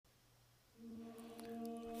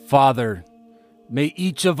Father, may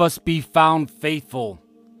each of us be found faithful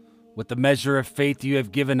with the measure of faith you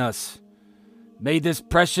have given us. May this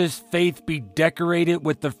precious faith be decorated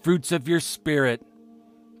with the fruits of your Spirit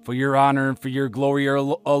for your honor and for your glory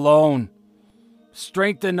alone.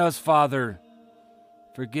 Strengthen us, Father.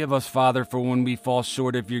 Forgive us, Father, for when we fall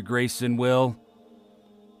short of your grace and will.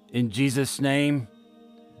 In Jesus' name,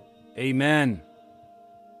 amen.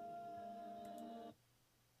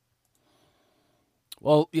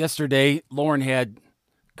 Well, yesterday, Lauren had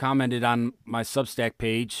commented on my Substack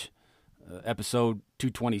page, episode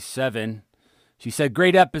 227. She said,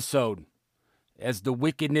 "Great episode. As the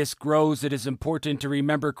wickedness grows, it is important to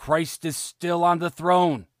remember Christ is still on the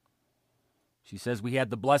throne." She says, "We had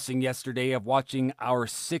the blessing yesterday of watching our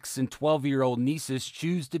 6 and 12-year-old nieces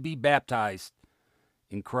choose to be baptized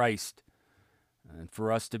in Christ, and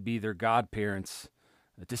for us to be their godparents.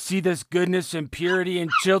 To see this goodness and purity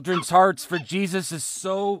in children's hearts for Jesus is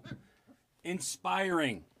so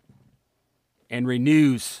inspiring and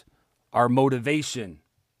renews our motivation."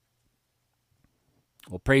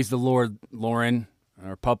 Well, praise the Lord, Lauren.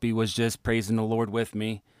 Our puppy was just praising the Lord with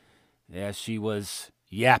me as she was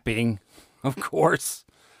yapping, of course.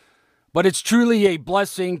 But it's truly a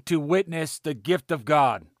blessing to witness the gift of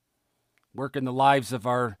God work in the lives of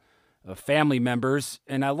our family members.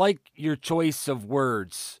 And I like your choice of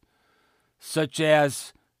words, such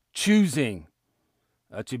as choosing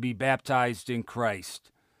to be baptized in Christ.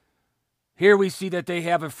 Here we see that they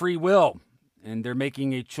have a free will, and they're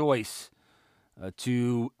making a choice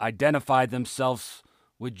to identify themselves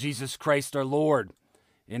with Jesus Christ our Lord.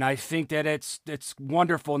 And I think that it's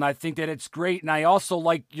wonderful, and I think that it's great. And I also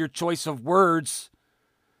like your choice of words,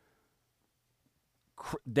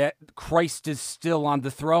 that Christ is still on the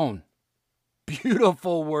throne.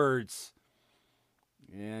 Beautiful words.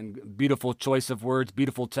 And beautiful choice of words,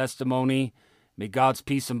 beautiful testimony. May God's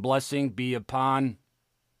peace and blessing be upon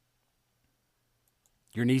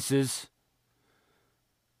your nieces.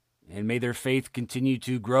 And may their faith continue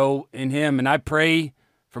to grow in him. And I pray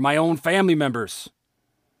for my own family members,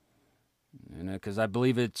 because I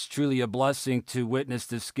believe it's truly a blessing to witness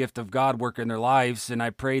this gift of God work in their lives. And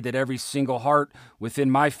I pray that every single heart within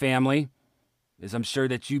my family, as I'm sure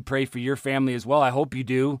that you pray for your family as well, I hope you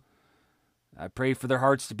do, I pray for their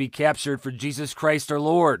hearts to be captured for Jesus Christ our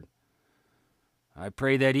Lord. I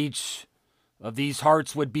pray that each of these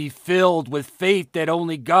hearts would be filled with faith that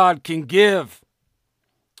only God can give.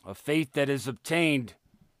 A faith that is obtained.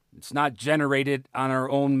 It's not generated on our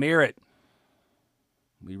own merit.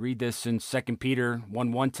 We read this in 2 Peter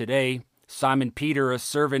 1:1 today. "Simon Peter, a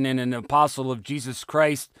servant and an apostle of Jesus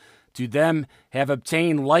Christ, to them have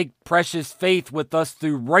obtained like precious faith with us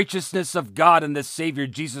through righteousness of God and the Savior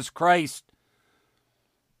Jesus Christ."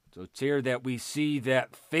 So it's here that we see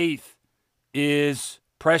that faith is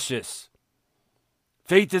precious.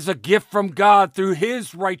 Faith is a gift from God through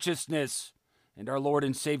his righteousness and our Lord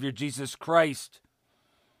and Savior Jesus Christ.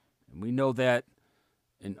 And we know that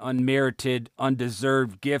an unmerited,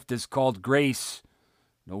 undeserved gift is called grace.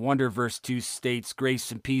 No wonder verse 2 states,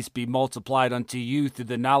 "Grace and peace be multiplied unto you through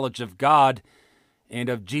the knowledge of God and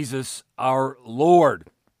of Jesus our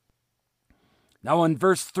Lord." Now in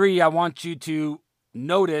verse 3, I want you to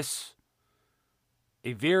notice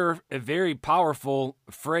a very powerful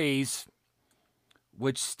phrase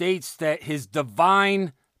which states that his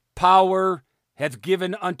divine power hath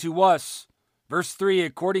given unto us. Verse 3,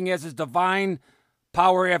 "According as his divine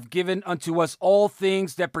power hath given unto us all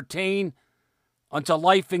things that pertain unto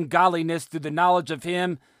life and godliness through the knowledge of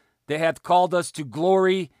him that hath called us to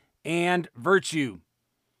glory and virtue."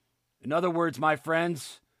 In other words, my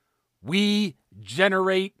friends, we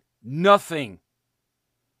generate nothing.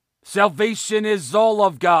 Salvation is all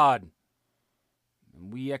of God.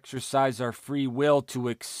 And we exercise our free will to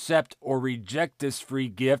accept or reject this free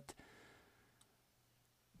gift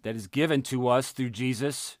that is given to us through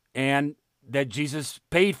Jesus and that Jesus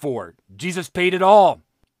paid for. Jesus paid it all.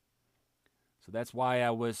 So that's why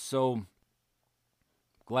I was so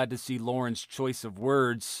glad to see Lauren's choice of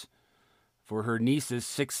words for her nieces,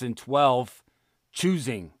 6 and 12,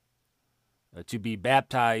 choosing to be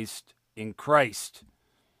baptized in Christ.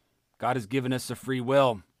 God has given us a free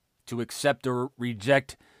will to accept or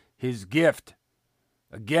reject his gift.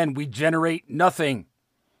 Again, we generate nothing.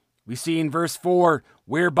 We see in verse 4,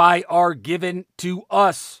 "Whereby are given to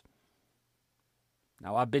us."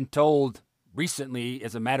 Now, I've been told recently,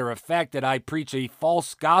 as a matter of fact, that I preach a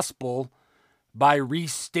false gospel by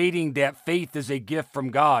restating that faith is a gift from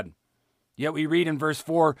God. Yet we read in verse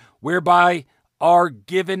 4, "Whereby are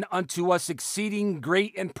given unto us exceeding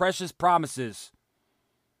great and precious promises."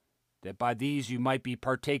 that by these you might be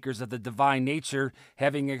partakers of the divine nature,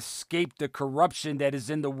 having escaped the corruption that is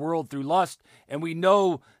in the world through lust. And we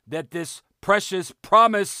know that this precious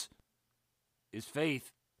promise is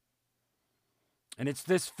faith. And it's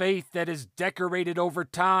this faith that is decorated over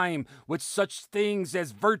time with such things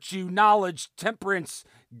as virtue, knowledge, temperance,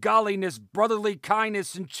 godliness, brotherly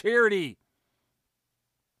kindness, and charity.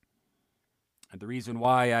 And the reason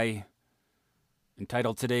why I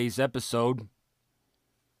entitled today's episode,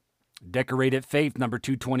 Decorated Faith, number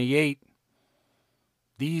 228.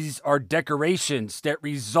 These are decorations that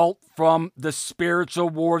result from the spiritual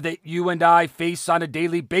war that you and I face on a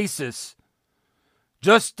daily basis.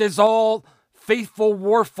 Just as all faithful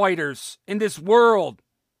warfighters in this world,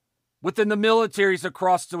 within the militaries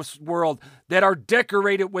across this world, that are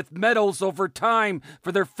decorated with medals over time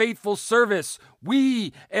for their faithful service,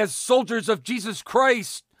 we, as soldiers of Jesus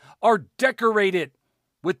Christ, are decorated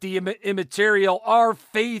with the immaterial. Our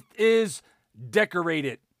faith is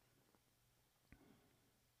decorated.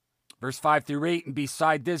 Verse 5 through 8, and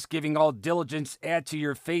beside this, giving all diligence, add to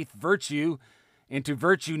your faith virtue, and to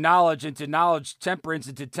virtue knowledge, and to knowledge temperance,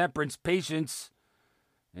 and to temperance patience,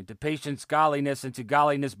 and to patience godliness, and to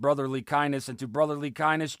godliness brotherly kindness, and to brotherly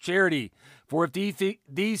kindness charity. For if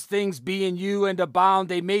these things be in you and abound,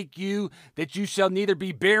 they make you that you shall neither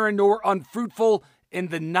be barren nor unfruitful in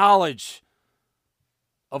the knowledge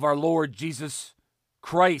of our Lord Jesus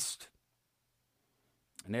Christ.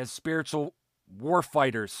 And as spiritual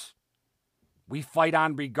warfighters, we fight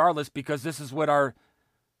on regardless, because this is what our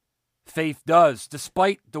faith does,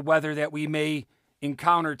 despite the weather that we may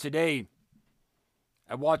encounter today.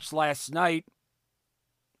 I watched last night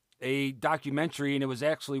a documentary, and it was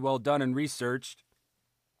actually well done and researched.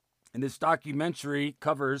 And this documentary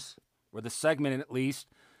covers, or the segment at least,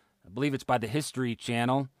 I believe it's by the History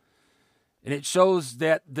Channel, and it shows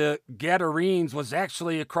that the Gadarenes was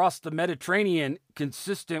actually across the Mediterranean,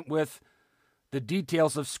 consistent with the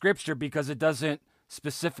details of Scripture, because it doesn't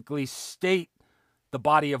specifically state the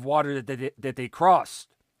body of water that they crossed.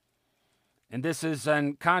 And this is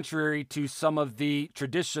contrary to some of the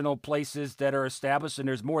traditional places that are established, and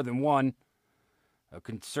there's more than one,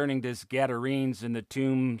 concerning this Gadarenes and the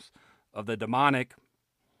tombs of the demonic.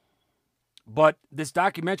 But this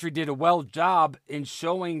documentary did a well job in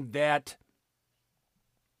showing that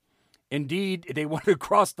indeed they went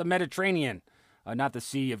across the Mediterranean, not the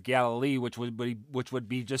Sea of Galilee, which would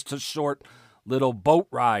be just a short little boat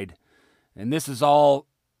ride. And this is all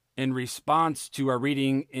in response to our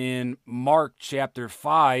reading in Mark chapter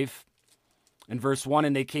 5 and verse 1,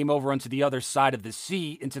 and they came over unto the other side of the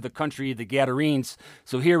sea, into the country of the Gadarenes.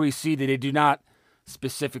 So here we see that they do not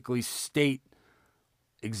specifically state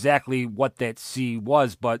exactly what that sea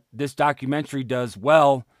was, but this documentary does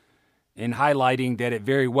well in highlighting that it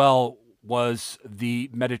very well was the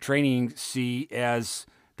Mediterranean Sea, as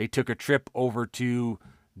they took a trip over to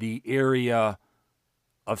the area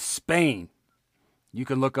of Spain. You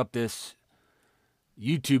can look up this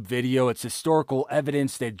YouTube video. It's historical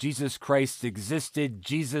evidence that Jesus Christ existed,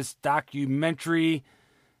 Jesus documentary.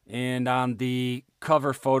 And on the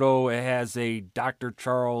cover photo, it has a Dr.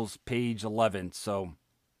 Charles page 11. So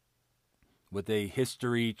with a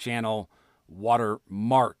History Channel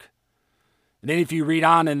watermark. And then if you read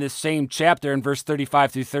on in this same chapter in verse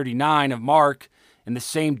 35 through 39 of Mark, in the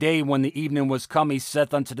same day when the evening was come, he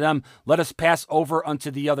saith unto them, let us pass over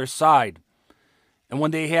unto the other side. And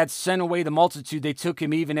when they had sent away the multitude, they took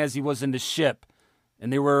him even as he was in the ship.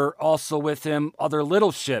 And there were also with him other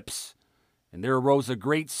little ships. And there arose a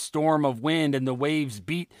great storm of wind, and the waves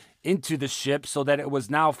beat into the ship, so that it was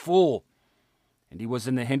now full. And he was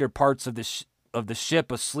in the hinder parts of the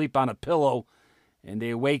ship, asleep on a pillow. And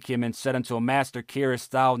they awake him, and said unto him, Master,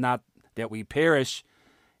 carest thou not that we perish?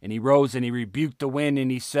 And he rose, and he rebuked the wind, and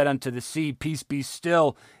he said unto the sea, Peace, be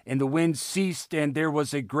still. And the wind ceased, and there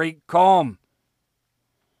was a great calm.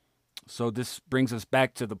 So this brings us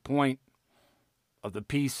back to the point of the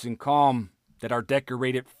peace and calm that our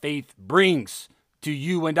decorated faith brings to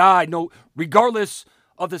you and I, regardless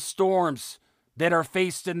of the storms that are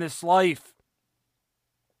faced in this life.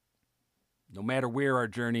 No matter where our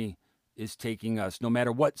journey is taking us, no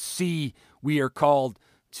matter what sea we are called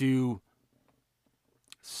to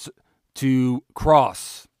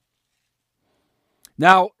cross.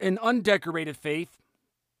 Now, an undecorated faith,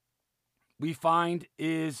 we find,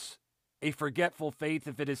 is a forgetful faith,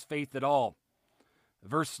 if it is faith at all.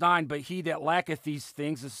 Verse 9, but he that lacketh these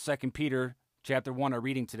things, this is 2 Peter chapter 1, our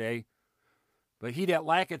reading today. But he that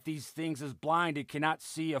lacketh these things is blind and cannot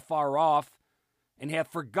see afar off, and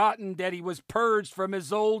hath forgotten that he was purged from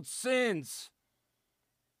his old sins.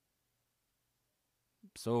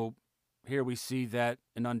 So Here we see that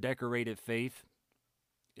an undecorated faith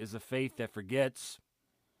is a faith that forgets.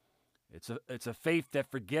 It's a faith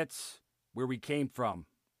that forgets where we came from.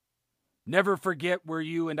 Never forget where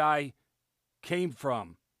you and I came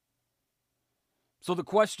from. So the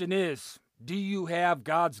question is, do you have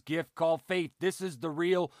God's gift called faith? This is the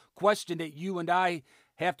real question that you and I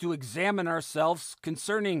have to examine ourselves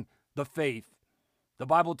concerning the faith. The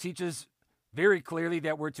Bible teaches very clearly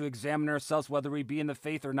that we're to examine ourselves whether we be in the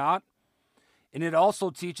faith or not. And it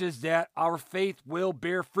also teaches that our faith will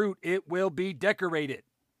bear fruit. It will be decorated.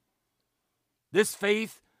 This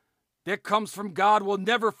faith that comes from God will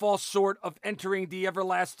never fall short of entering the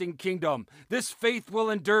everlasting kingdom. This faith will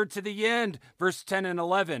endure to the end. Verse 10 and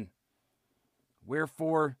 11.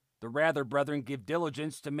 Wherefore, the rather, brethren, give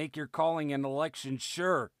diligence to make your calling and election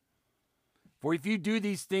sure. For if you do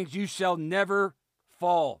these things, you shall never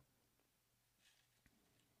fall.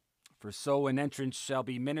 For so an entrance shall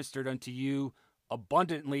be ministered unto you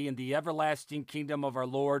abundantly in the everlasting kingdom of our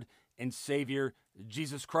Lord and Savior,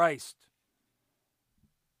 Jesus Christ.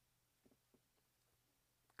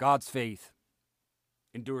 God's faith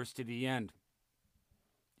endures to the end.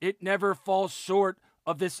 It never falls short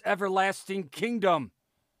of this everlasting kingdom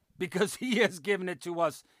because He has given it to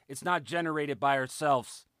us. It's not generated by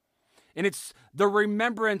ourselves. And it's the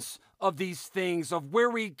remembrance of these things, of where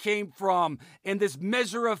we came from, and this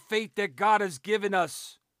measure of faith that God has given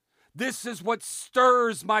us. This is what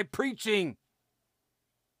stirs my preaching.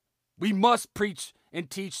 We must preach and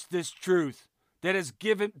teach this truth that has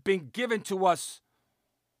been given to us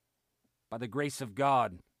by the grace of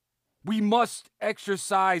God. We must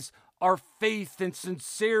exercise our faith and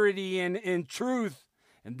sincerity and in truth.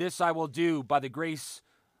 And this I will do by the grace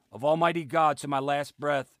of Almighty God to my last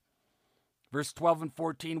breath. Verse 12 and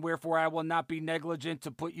 14, wherefore I will not be negligent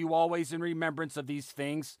to put you always in remembrance of these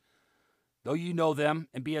things, though you know them,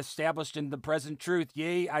 and be established in the present truth.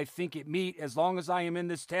 Yea, I think it meet, as long as I am in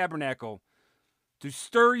this tabernacle, to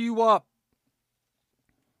stir you up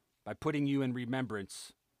by putting you in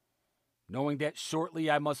remembrance, knowing that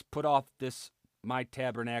shortly I must put off this my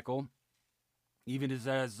tabernacle, even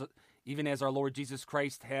as our Lord Jesus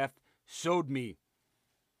Christ hath showed me.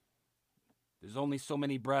 There's only so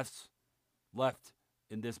many breaths left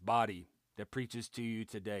in this body that preaches to you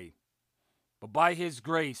today. But by His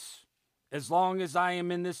grace, as long as I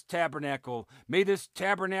am in this tabernacle, may this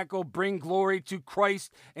tabernacle bring glory to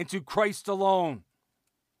Christ and to Christ alone.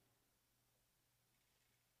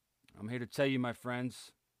 I'm here to tell you, my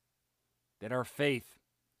friends, that our faith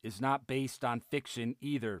is not based on fiction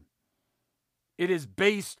either. It is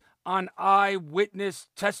based on eyewitness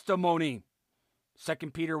testimony.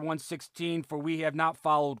 2 Peter 1:16, for we have not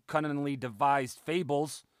followed cunningly devised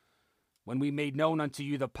fables, when we made known unto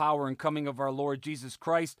you the power and coming of our Lord Jesus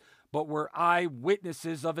Christ, but were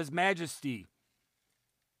eyewitnesses of His majesty.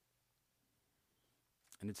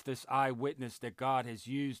 And it's this eyewitness that God has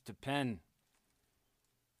used to pen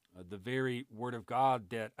the very word of God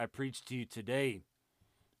that I preach to you today.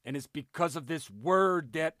 And it's because of this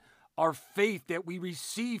word that our faith, that we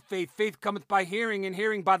receive faith. Faith cometh by hearing, and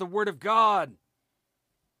hearing by the word of God.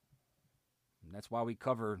 And that's why we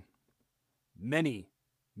cover many,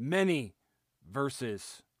 many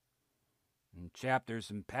verses and chapters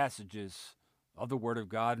and passages of the Word of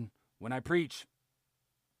God when I preach.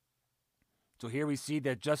 So here we see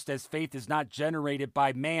that just as faith is not generated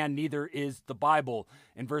by man, neither is the Bible.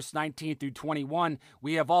 In verse 19 through 21,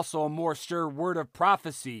 we have also a more sure word of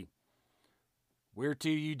prophecy. Whereto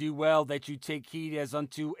you do well that you take heed as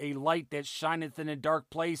unto a light that shineth in a dark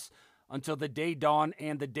place, until the day dawn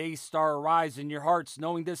and the day star arise in your hearts,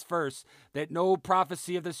 knowing this first, that no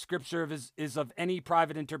prophecy of the Scripture is of any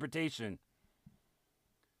private interpretation.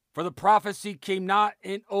 For the prophecy came not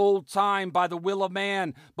in old time by the will of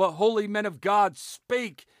man, but holy men of God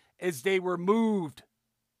spake as they were moved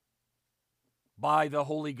by the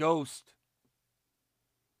Holy Ghost.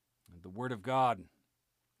 The word of God,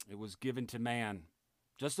 it was given to man.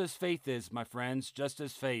 Just as faith is, my friends, just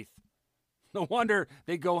as faith. No wonder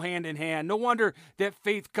they go hand in hand. No wonder that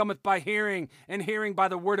faith cometh by hearing, and hearing by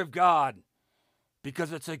the word of God.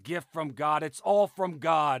 Because it's a gift from God. It's all from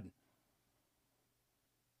God.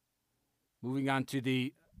 Moving on to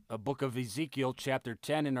the book of Ezekiel, chapter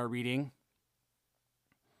 10 in our reading.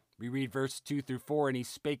 We read verse 2 through 4. And he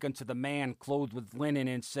spake unto the man clothed with linen,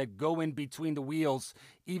 and said, go in between the wheels,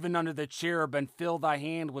 even under the cherub, and fill thy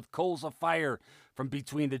hand with coals of fire from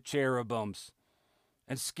between the cherubims,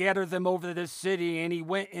 and scatter them over the city. And he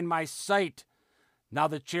went in my sight. Now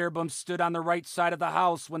the cherubim stood on the right side of the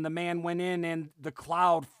house when the man went in, and the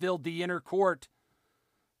cloud filled the inner court.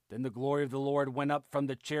 Then the glory of the Lord went up from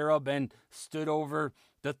the cherub and stood over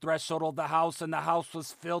the threshold of the house, and the house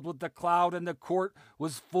was filled with the cloud, and the court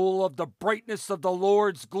was full of the brightness of the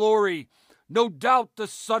Lord's glory. No doubt the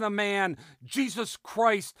Son of Man, Jesus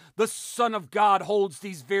Christ, the Son of God, holds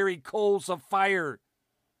these very coals of fire.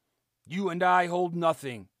 You and I hold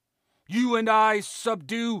nothing. You and I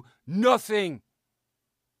subdue nothing.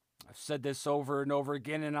 I've said this over and over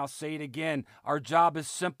again, and I'll say it again. Our job is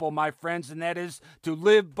simple, my friends, and that is to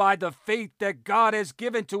live by the faith that God has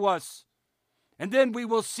given to us. And then we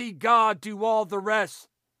will see God do all the rest.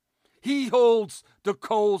 He holds the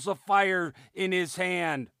coals of fire in his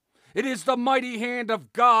hand. It is the mighty hand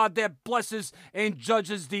of God that blesses and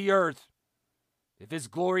judges the earth. If his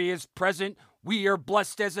glory is present, we are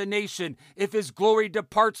blessed as a nation. If his glory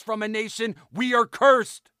departs from a nation, we are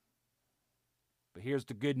cursed. But here's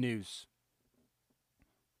the good news.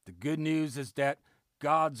 The good news is that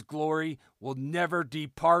God's glory will never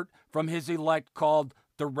depart from his elect called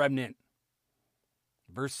the remnant.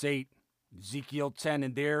 Verse 8, Ezekiel 10,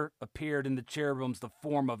 and there appeared in the cherubims the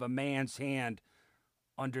form of a man's hand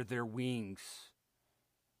under their wings.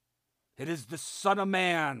 It is the Son of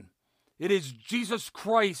Man. It is Jesus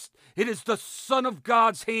Christ. It is the Son of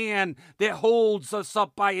God's hand that holds us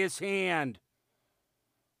up by his hand.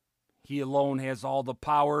 He alone has all the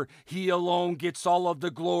power. He alone gets all of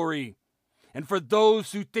the glory. And for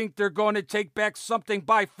those who think they're going to take back something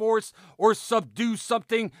by force or subdue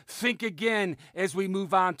something, think again as we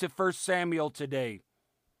move on to 1 Samuel today.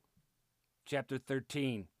 Chapter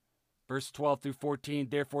 13, verse 12 through 14.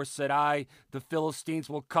 Therefore said I, the Philistines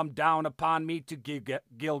will come down upon me to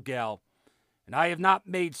Gilgal. And I have not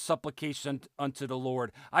made supplication unto the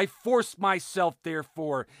Lord. I forced myself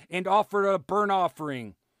therefore and offered a burnt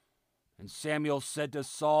offering. And Samuel said to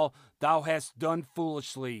Saul, Thou hast done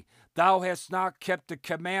foolishly. Thou hast not kept the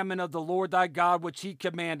commandment of the Lord thy God, which he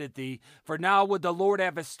commanded thee. For now would the Lord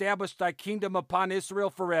have established thy kingdom upon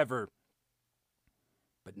Israel forever.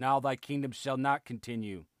 But now thy kingdom shall not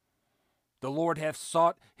continue. The Lord hath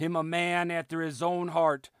sought him a man after his own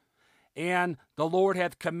heart, and the Lord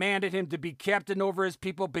hath commanded him to be captain over his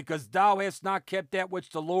people, because thou hast not kept that which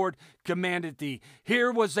the Lord commanded thee.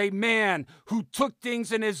 Here was a man who took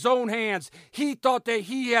things in his own hands. He thought that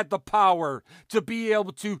he had the power to be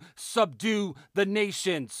able to subdue the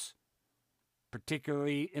nations,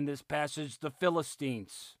 particularly in this passage, the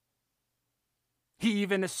Philistines. He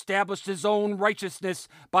even established his own righteousness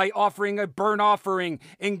by offering a burnt offering,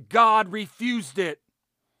 and God refused it.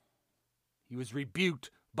 He was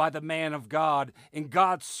rebuked by the man of God, and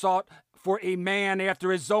God sought for a man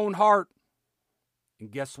after his own heart. And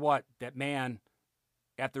guess what? That man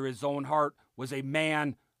after his own heart was a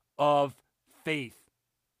man of faith.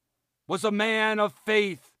 Was a man of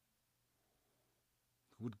faith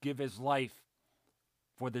who would give his life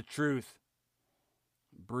for the truth.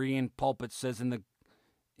 Brian Pulpit says in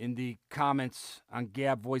the comments on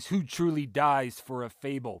Gab Voice, who truly dies for a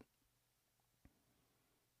fable?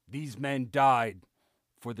 These men died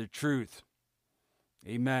for the truth.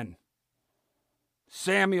 Amen.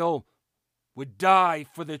 Samuel would die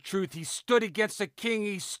for the truth. He stood against a king.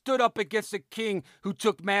 He stood up against a king who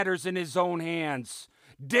took matters in his own hands.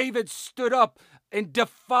 David stood up and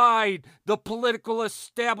defied the political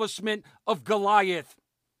establishment of Goliath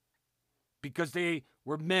because they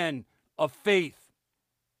were men of faith.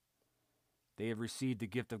 They have received the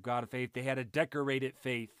gift of God of faith. They had a decorated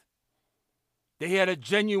faith. They had a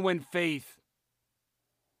genuine faith.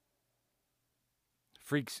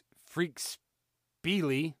 Freak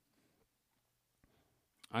Speely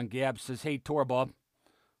on Gab says, Hey Torba,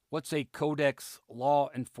 what's a Codex law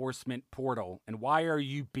enforcement portal? And why are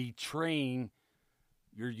you betraying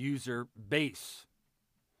your user base?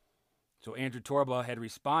 So Andrew Torba had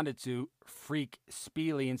responded to Freak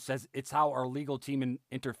Speely and says, it's how our legal team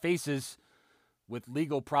interfaces with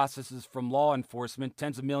legal processes from law enforcement.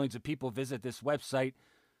 Tens of millions of people visit this website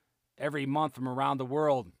every month from around the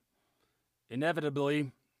world.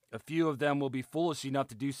 Inevitably, a few of them will be foolish enough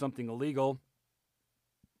to do something illegal,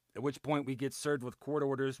 at which point we get served with court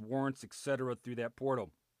orders, warrants, etc. through that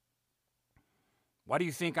portal. Why do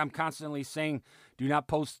you think I'm constantly saying do not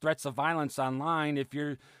post threats of violence online? If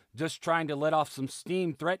you're just trying to let off some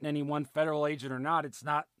steam, threaten anyone, federal agent or not, it's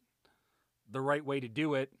not the right way to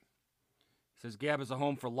do it. It says Gab is a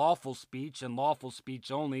home for lawful speech and lawful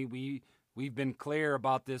speech only. We've been clear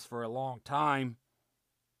about this for a long time.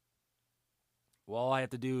 Well, all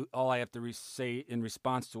I have to say in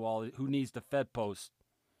response to all, who needs the Fed post?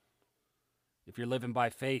 If you're living by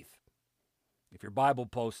faith, if you're Bible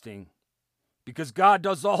posting, because God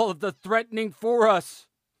does all of the threatening for us.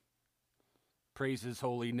 Praise his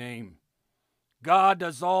holy name. God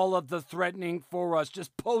does all of the threatening for us.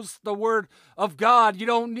 Just post the word of God. You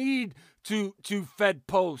don't need to Fed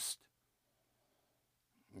post.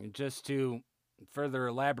 And just to further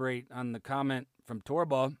elaborate on the comment from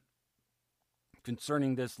Torba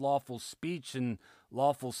concerning this lawful speech and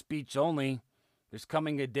lawful speech only, there's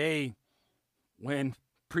coming a day when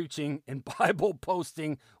preaching and Bible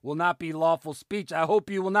posting will not be lawful speech. I hope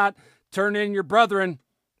you will not turn in your brethren,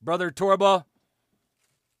 Brother Torba.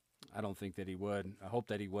 I don't think that he would. I hope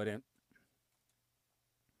that he wouldn't.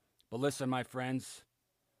 But listen, my friends,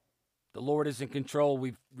 the Lord is in control.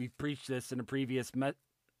 We've preached this in a previous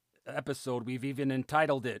episode. We've even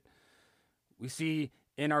entitled it. We see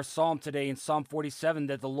in our psalm today, in Psalm 47,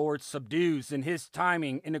 that the Lord subdues in his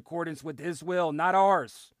timing in accordance with his will, not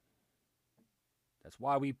ours. That's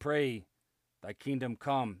why we pray, thy kingdom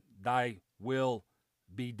come, thy will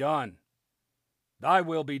be done. Thy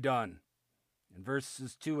will be done. In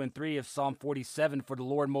verses 2 and 3 of Psalm 47, for the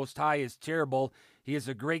Lord Most High is terrible. He is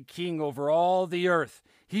a great king over all the earth.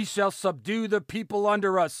 He shall subdue the people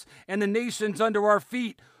under us and the nations under our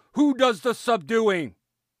feet. Who does the subduing?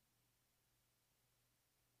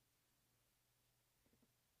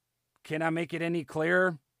 Can I make it any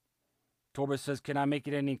clearer? Torba says, can I make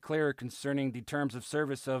it any clearer concerning the terms of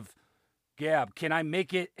service of Gab? Can I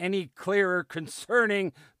make it any clearer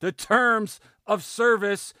concerning the terms of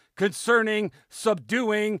service concerning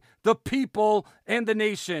subduing the people and the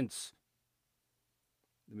nations?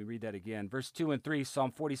 Let me read that again. Verse 2 and 3,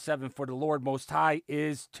 Psalm 47, for the Lord Most High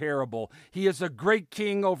is terrible. He is a great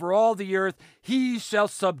king over all the earth. He shall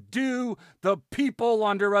subdue the people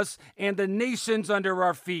under us and the nations under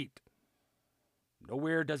our feet.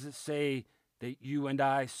 Nowhere does it say that you and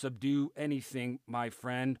I subdue anything, my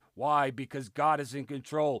friend. Why? Because God is in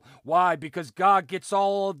control. Why? Because God gets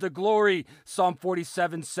all of the glory. Psalm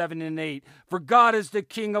 47, 7 and 8. For God is the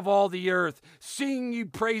king of all the earth. Sing ye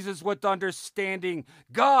praises with understanding.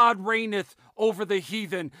 God reigneth over the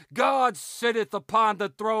heathen. God sitteth upon the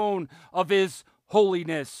throne of his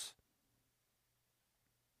holiness.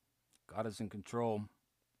 God is in control.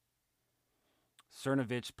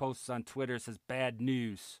 Cernovich posts on Twitter, says, bad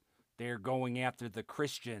news. They're going after the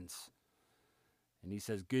Christians. And he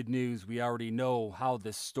says, good news, we already know how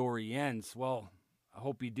this story ends. Well, I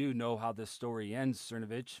hope you do know how this story ends,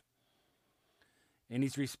 Cernovich. And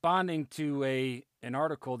he's responding to an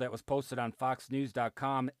article that was posted on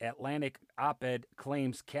FoxNews.com. Atlantic op-ed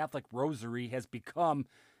claims Catholic rosary has become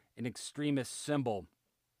an extremist symbol.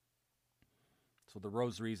 So the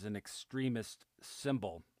rosary is an extremist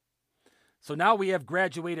symbol. So now we have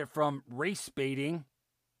graduated from race baiting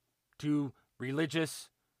to religious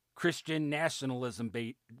Christian nationalism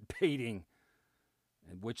baiting,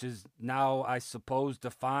 which is now, I suppose,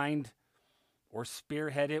 defined or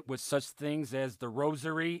spearheaded with such things as the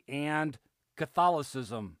rosary and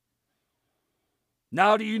Catholicism.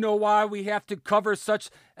 Now do you know why we have to cover such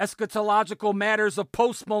eschatological matters of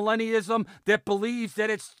postmillennialism that believes that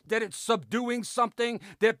it's subduing something,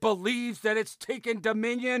 that believes that it's taken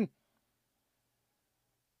dominion?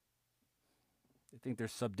 They think they're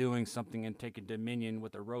subduing something and taking dominion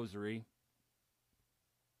with a rosary,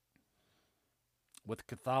 with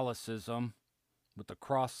Catholicism, with the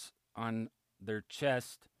cross on their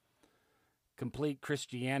chest. Complete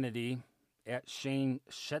Christianity at Shane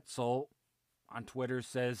Schetzel on Twitter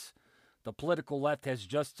says, the political left has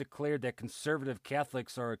just declared that conservative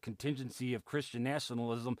Catholics are a contingency of Christian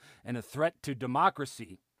nationalism and a threat to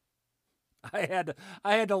democracy. I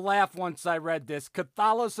had to laugh once I read this.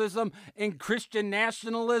 Catholicism and Christian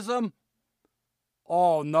nationalism?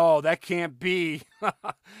 Oh no, that can't be.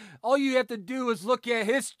 All you have to do is look at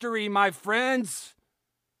history, my friends.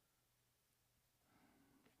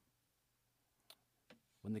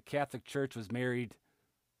 When the Catholic Church was married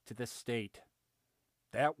to the state,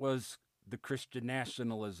 that was the Christian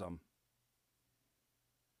nationalism.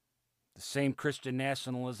 The same Christian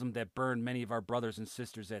nationalism that burned many of our brothers and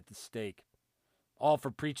sisters at the stake. All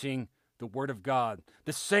for preaching the Word of God.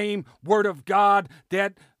 The same Word of God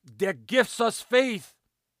that gifts us faith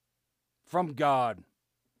from God.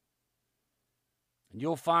 And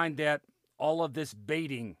you'll find that all of this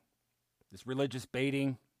baiting, this religious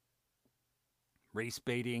baiting, race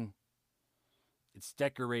baiting, it's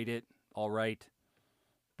decorated, all right,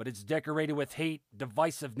 but it's decorated with hate,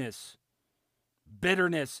 divisiveness,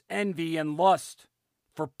 bitterness, envy, and lust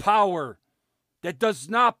for power that does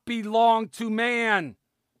not belong to man.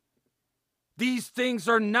 These things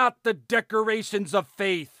are not the decorations of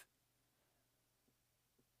faith.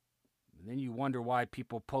 And then you wonder why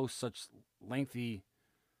people post such lengthy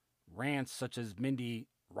rants such as Mindy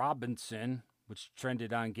Robinson, which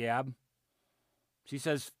trended on Gab. She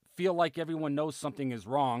says, feel like everyone knows something is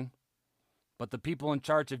wrong, but the people in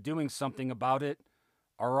charge of doing something about it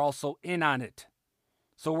are also in on it.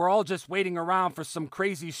 So we're all just waiting around for some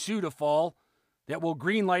crazy shoe to fall that will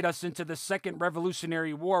greenlight us into the second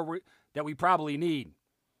Revolutionary War that we probably need.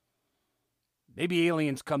 Maybe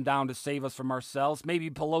aliens come down to save us from ourselves. Maybe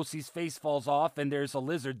Pelosi's face falls off and there's a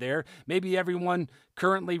lizard there. Maybe everyone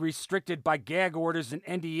currently restricted by gag orders and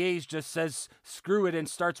NDAs just says screw it and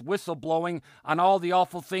starts whistleblowing on all the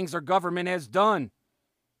awful things our government has done.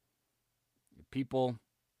 People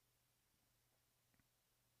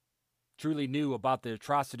truly knew about the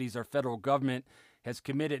atrocities our federal government has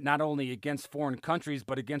committed not only against foreign countries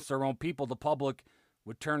but against our own people, the public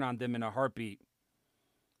would turn on them in a heartbeat.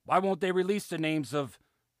 Why won't they release the names of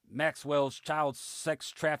Maxwell's child sex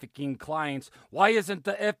trafficking clients? Why isn't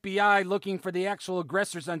the FBI looking for the actual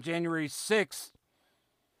aggressors on January 6th?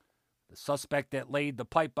 The suspect that laid the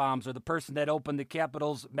pipe bombs or the person that opened the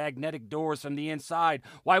Capitol's magnetic doors from the inside?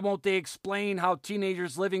 Why won't they explain how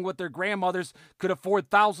teenagers living with their grandmothers could afford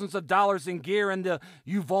thousands of dollars in gear in the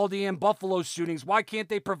Uvalde and Buffalo shootings? Why can't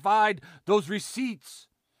they provide those receipts?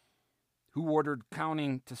 Who ordered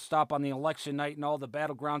counting to stop on the election night in all the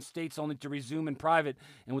battleground states only to resume in private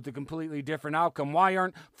and with a completely different outcome? Why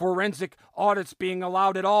aren't forensic audits being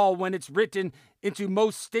allowed at all when it's written into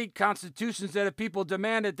most state constitutions that if people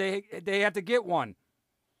demand it, they have to get one?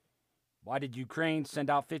 Why did Ukraine send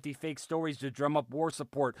out 50 fake stories to drum up war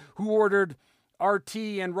support? Who ordered RT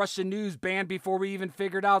and Russian news banned before we even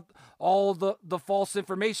figured out all the false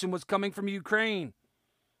information was coming from Ukraine?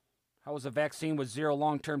 How was a vaccine with zero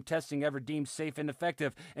long-term testing ever deemed safe and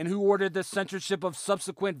effective? And who ordered the censorship of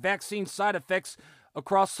subsequent vaccine side effects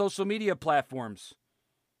across social media platforms?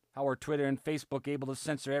 How are Twitter and Facebook able to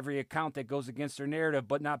censor every account that goes against their narrative,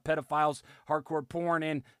 but not pedophiles, hardcore porn,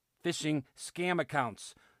 and phishing scam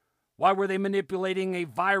accounts? Why were they manipulating a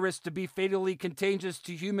virus to be fatally contagious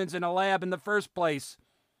to humans in a lab in the first place?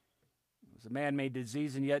 It was a man-made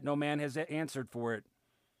disease, and yet no man has answered for it.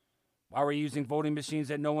 Why are we using voting machines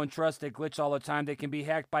that no one trusts, that glitch all the time, that can be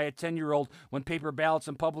hacked by a 10-year-old when paper ballots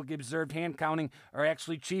and publicly observed hand counting are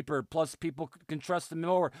actually cheaper, plus people can trust them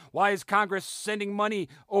more? Why is Congress sending money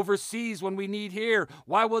overseas when we need here?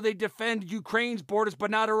 Why will they defend Ukraine's borders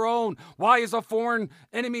but not our own? Why is a foreign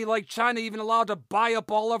enemy like China even allowed to buy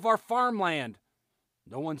up all of our farmland?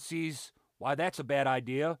 No one sees why that's a bad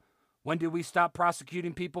idea. When did we stop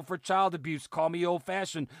prosecuting people for child abuse? Call me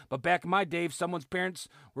old-fashioned, but back in my day, if someone's parents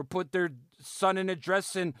were put their son in a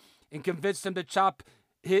dress and convinced him to chop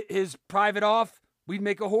his private off, we'd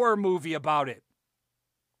make a horror movie about it.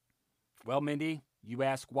 Well, Mindy, you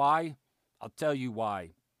ask why? I'll tell you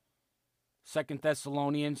why. 2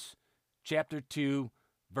 Thessalonians chapter 2,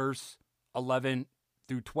 verse 11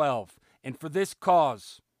 through 12. And for this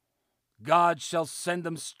cause God shall send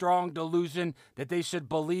them strong delusion, that they should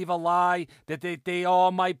believe a lie, that they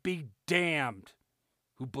all might be damned,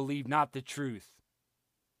 who believe not the truth,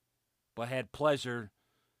 but had pleasure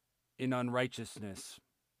in unrighteousness.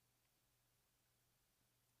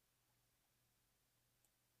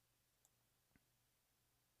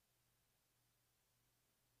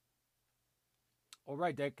 All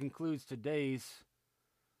right, that concludes today's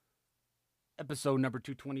episode number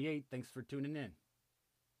 228. Thanks for tuning in.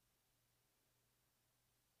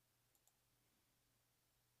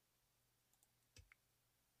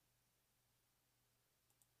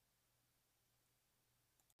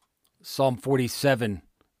 Psalm 47.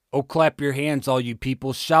 O clap your hands, all you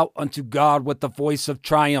people. Shout unto God with the voice of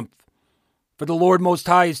triumph. For the Lord Most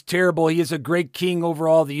High is terrible. He is a great king over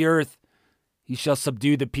all the earth. He shall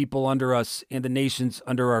subdue the people under us and the nations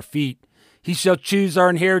under our feet. He shall choose our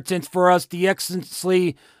inheritance for us, the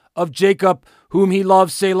excellency of Jacob, whom he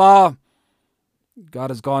loves, Selah. God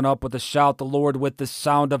has gone up with a shout, the Lord with the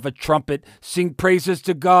sound of a trumpet. Sing praises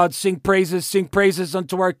to God, sing praises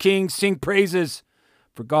unto our King, sing praises.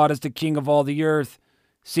 For God is the King of all the earth.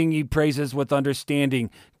 Sing ye praises with understanding.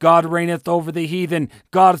 God reigneth over the heathen.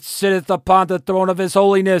 God sitteth upon the throne of his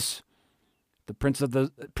holiness. The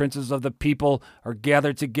princes of the people are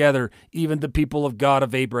gathered together, even the people of God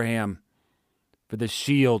of Abraham. For the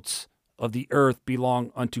shields of the earth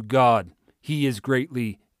belong unto God. He is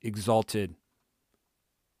greatly exalted.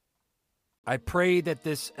 I pray that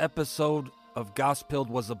this episode of Gospeled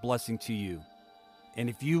was a blessing to you. And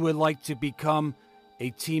if you would like to become a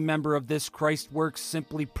team member of this Christ work,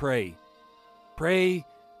 simply pray. Pray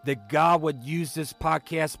that God would use this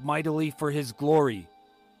podcast mightily for his glory.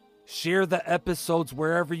 Share the episodes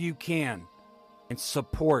wherever you can and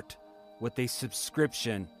support with a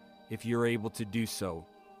subscription if you're able to do so.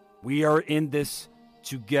 We are in this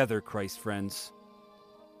together, Christ friends.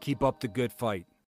 Keep up the good fight.